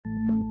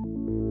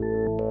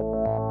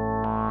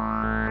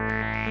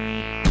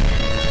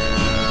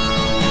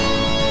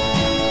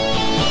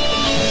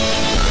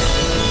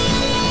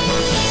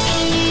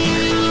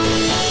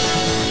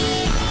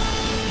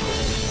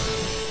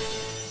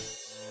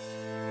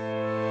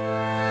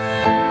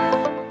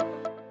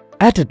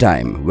At a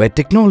time where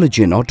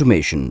technology and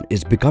automation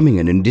is becoming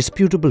an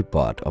indisputable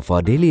part of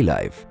our daily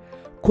life,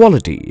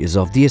 quality is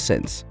of the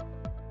essence.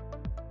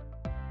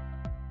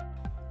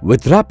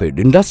 With rapid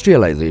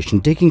industrialization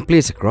taking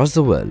place across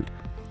the world,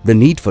 the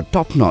need for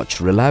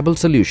top-notch, reliable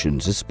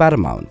solutions is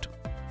paramount.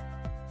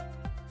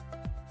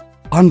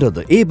 Under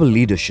the able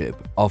leadership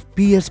of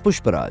P.S.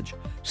 Pushparaj,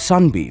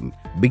 Sunbeam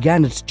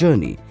began its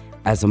journey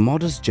as a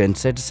modest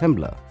genset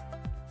assembler.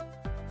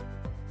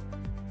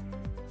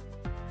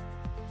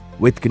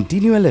 With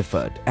continual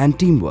effort and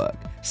teamwork,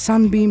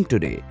 Sunbeam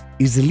today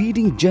is the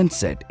leading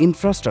genset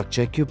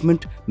infrastructure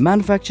equipment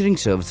manufacturing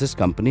services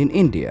company in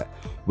India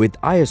with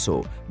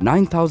ISO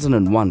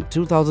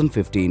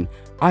 9001-2015,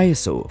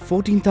 ISO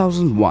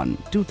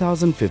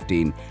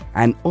 14001-2015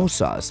 and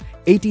OSAS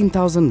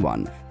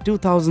 18001-2007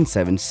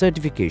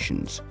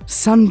 certifications.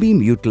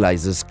 Sunbeam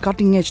utilizes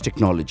cutting-edge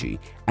technology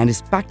and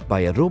is backed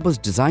by a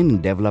robust design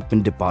and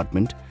development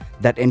department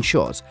that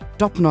ensures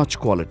top-notch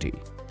quality.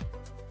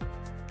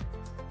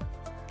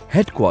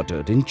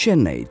 Headquartered in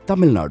Chennai,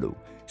 Tamil Nadu,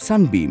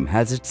 Sunbeam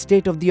has its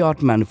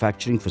state-of-the-art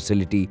manufacturing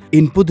facility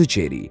in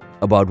Puducherry,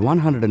 about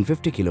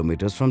 150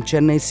 kilometers from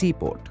Chennai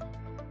seaport.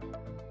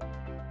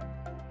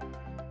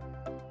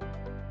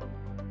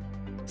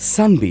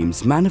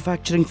 Sunbeam's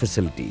manufacturing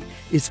facility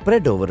is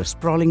spread over a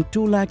sprawling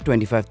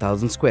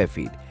 225,000 square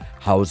feet,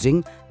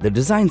 housing the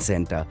design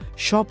center,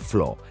 shop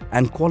floor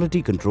and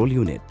quality control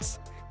units.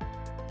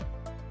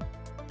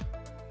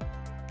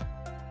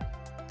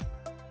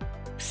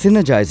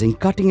 Synergizing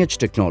cutting-edge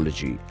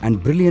technology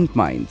and brilliant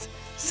minds,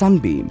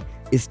 Sunbeam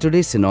is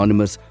today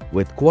synonymous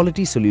with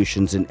quality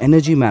solutions in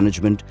energy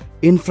management,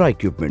 infra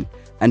equipment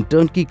and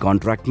turnkey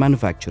contract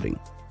manufacturing.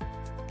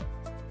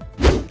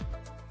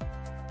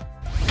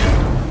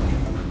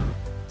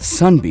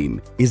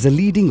 Sunbeam is a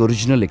leading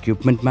original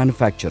equipment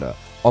manufacturer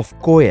of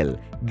coil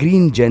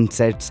green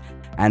gensets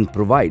and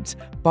provides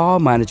power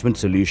management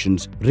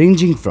solutions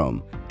ranging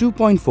from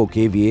 2.4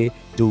 kVA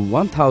to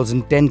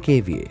 1010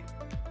 kVA.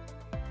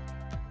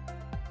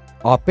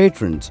 Our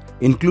patrons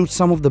include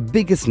some of the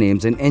biggest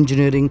names in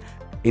engineering,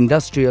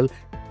 industrial,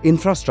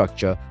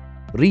 infrastructure,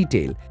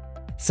 retail,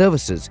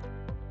 services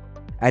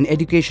and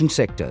education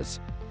sectors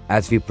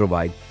as we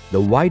provide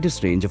the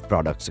widest range of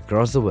products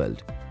across the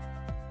world.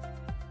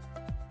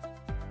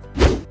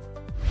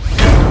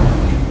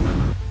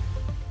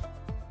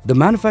 The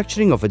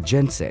manufacturing of a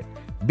genset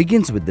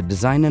begins with the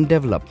design and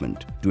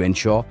development to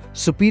ensure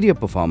superior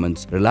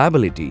performance,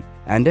 reliability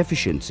and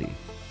efficiency.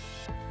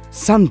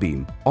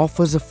 Sunbeam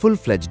offers a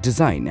full-fledged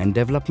design and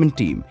development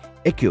team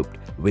equipped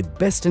with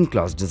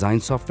best-in-class design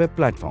software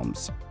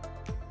platforms.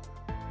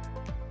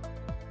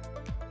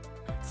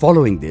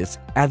 Following this,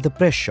 at the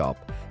press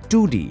shop,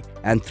 2D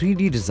and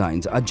 3D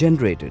designs are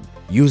generated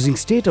using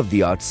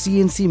state-of-the-art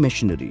CNC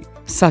machinery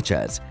such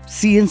as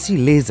CNC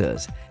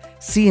lasers,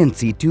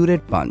 CNC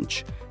turret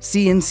punch,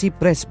 CNC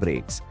press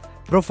brakes,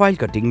 profile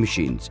cutting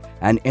machines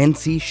and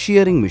NC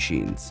shearing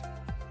machines.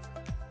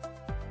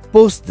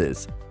 Post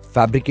this,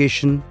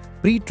 fabrication,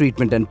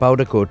 pre-treatment and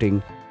powder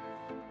coating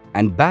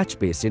and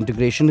batch-based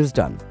integration is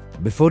done.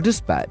 Before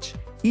dispatch,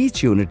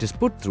 each unit is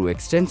put through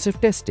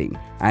extensive testing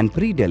and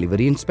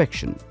pre-delivery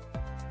inspection.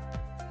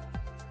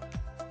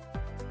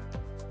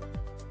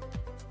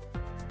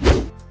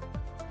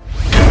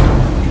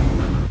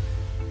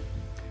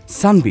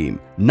 Sunbeam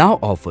now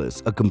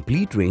offers a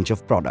complete range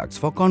of products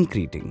for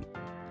concreting,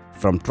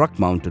 from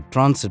truck-mounted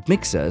transit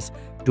mixers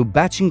to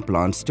batching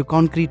plants to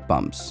concrete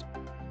pumps.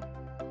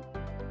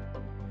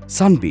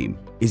 Sunbeam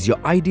is your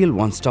ideal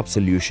one-stop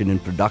solution in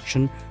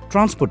production,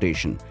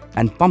 transportation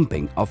and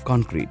pumping of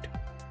concrete.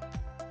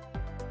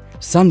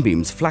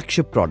 Sunbeam's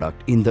flagship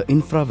product in the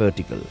infra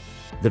vertical,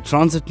 the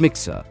transit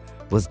mixer,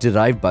 was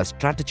derived by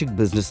strategic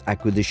business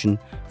acquisition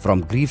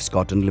from Greaves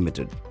Cotton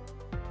Limited.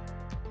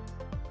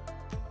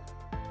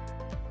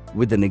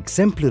 With an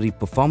exemplary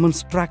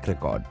performance track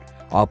record,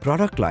 our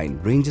product line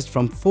ranges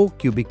from 4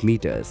 cubic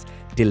meters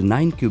till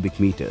 9 cubic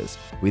meters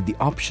with the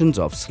options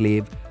of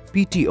slave,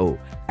 PTO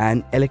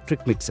and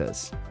electric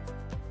mixers.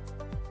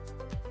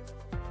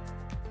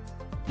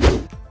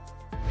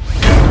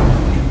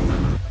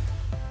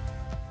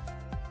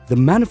 The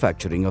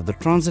manufacturing of the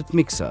transit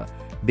mixer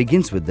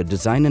begins with the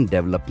design and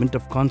development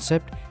of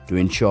concept to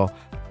ensure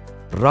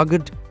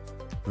rugged,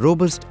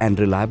 robust and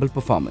reliable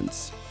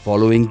performance.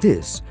 Following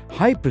this,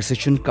 high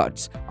precision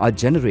cuts are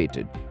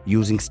generated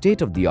using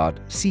state-of-the-art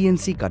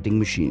CNC cutting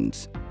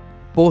machines.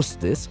 Post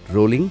this,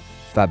 rolling,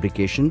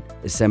 fabrication,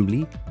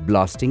 assembly,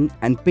 blasting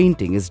and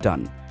painting is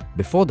done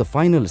before the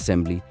final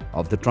assembly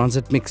of the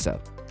transit mixer.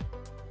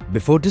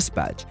 Before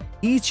dispatch,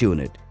 each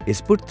unit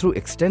is put through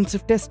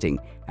extensive testing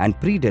and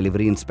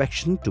pre-delivery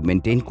inspection to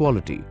maintain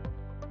quality.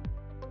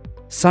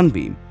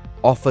 Sunbeam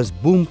offers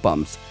boom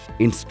pumps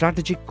in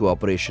strategic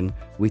cooperation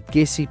with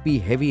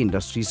KCP Heavy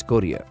Industries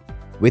Korea,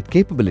 with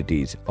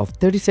capabilities of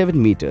 37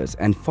 meters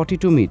and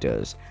 42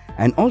 meters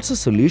and also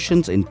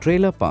solutions in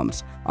trailer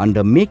pumps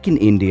under Make in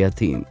India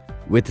theme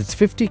with its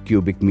 50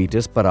 cubic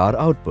meters per hour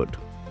output.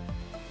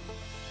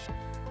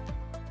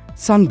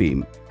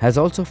 Sunbeam has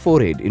also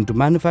forayed into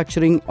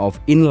manufacturing of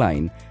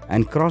inline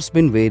and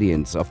crossbin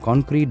variants of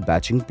concrete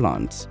batching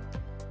plants.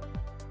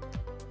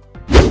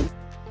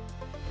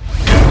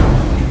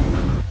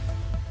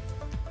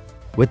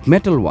 With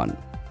Metal One,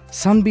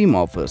 Sunbeam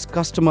offers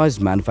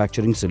customized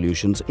manufacturing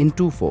solutions in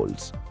two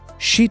folds: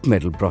 sheet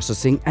metal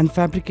processing and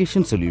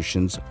fabrication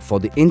solutions for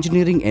the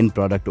engineering end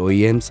product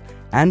OEMs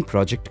and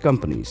project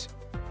companies.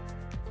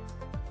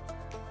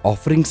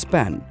 Offering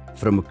span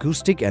from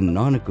acoustic and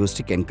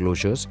non-acoustic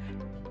enclosures,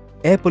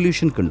 air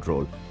pollution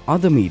control,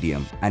 other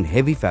medium and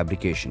heavy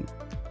fabrication.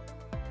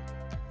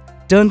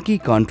 Turnkey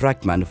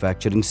contract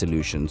manufacturing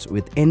solutions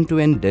with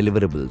end-to-end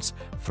deliverables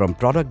from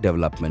product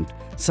development,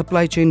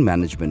 supply chain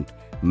management,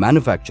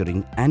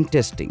 manufacturing and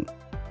testing.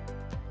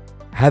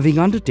 Having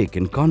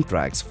undertaken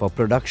contracts for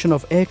production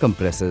of air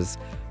compressors,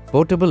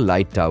 portable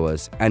light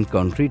towers and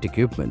concrete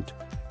equipment,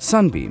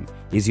 Sunbeam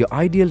is your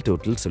ideal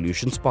total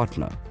solutions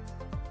partner.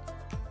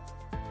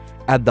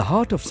 At the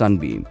heart of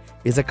Sunbeam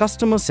is a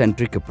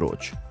customer-centric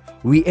approach.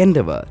 We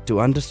endeavor to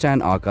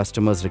understand our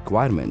customers'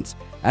 requirements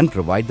and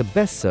provide the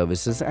best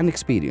services and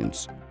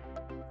experience.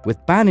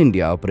 With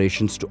pan-India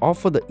operations to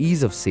offer the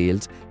ease of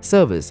sales,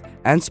 service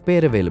and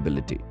spare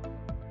availability.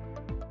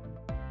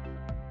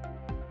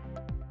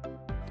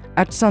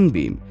 At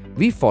Sunbeam,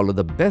 we follow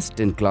the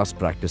best-in-class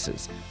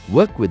practices,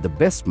 work with the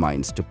best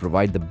minds to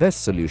provide the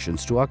best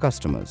solutions to our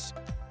customers.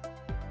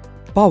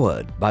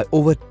 Powered by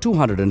over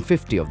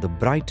 250 of the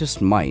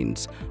brightest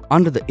minds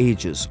under the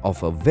aegis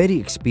of a very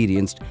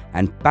experienced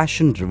and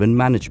passion-driven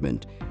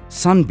management,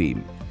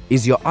 Sunbeam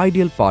is your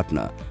ideal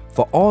partner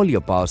for all your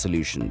power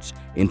solutions,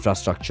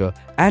 infrastructure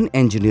and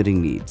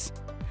engineering needs.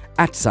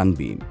 At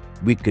Sunbeam,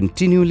 we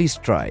continually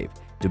strive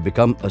to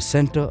become a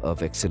center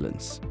of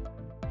excellence.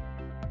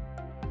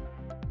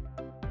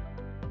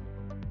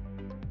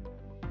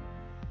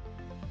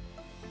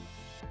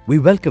 We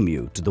welcome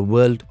you to the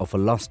world of a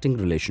lasting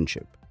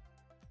relationship.